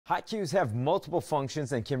Hotcues have multiple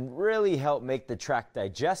functions and can really help make the track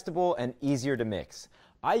digestible and easier to mix.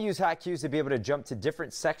 I use hotcues to be able to jump to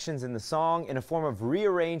different sections in the song in a form of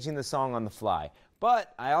rearranging the song on the fly.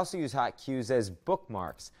 But I also use hotcues as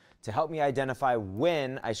bookmarks to help me identify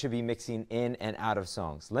when I should be mixing in and out of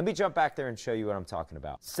songs. Let me jump back there and show you what I'm talking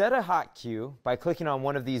about. Set a hotcue by clicking on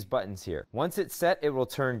one of these buttons here. Once it's set, it will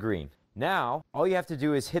turn green. Now, all you have to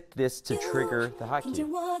do is hit this to trigger the hotkey.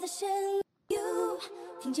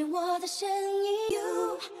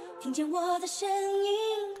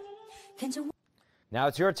 Now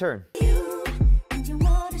it's your turn.